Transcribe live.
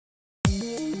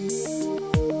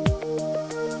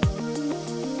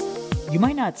You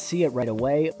might not see it right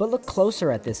away, but look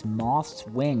closer at this moth's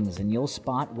wings and you'll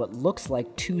spot what looks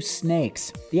like two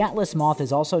snakes. The Atlas moth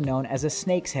is also known as a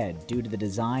snake's head due to the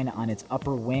design on its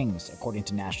upper wings, according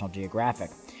to National Geographic.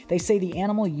 They say the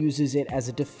animal uses it as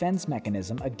a defense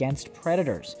mechanism against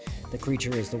predators. The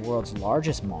creature is the world's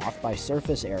largest moth by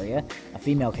surface area. A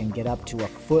female can get up to a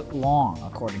foot long,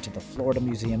 according to the Florida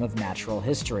Museum of Natural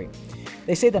History.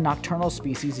 They say the nocturnal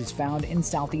species is found in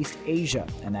Southeast Asia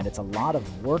and that it's a lot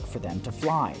of work for them to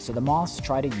fly, so the moths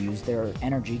try to use their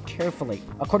energy carefully.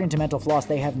 According to Mental Floss,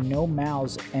 they have no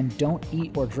mouths and don't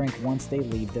eat or drink once they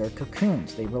leave their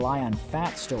cocoons. They rely on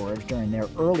fat storage during their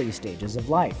early stages of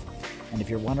life. And if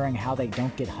you're wondering how they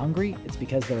don't get hungry, it's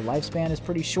because their lifespan is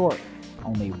pretty short,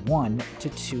 only 1 to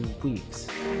 2 weeks.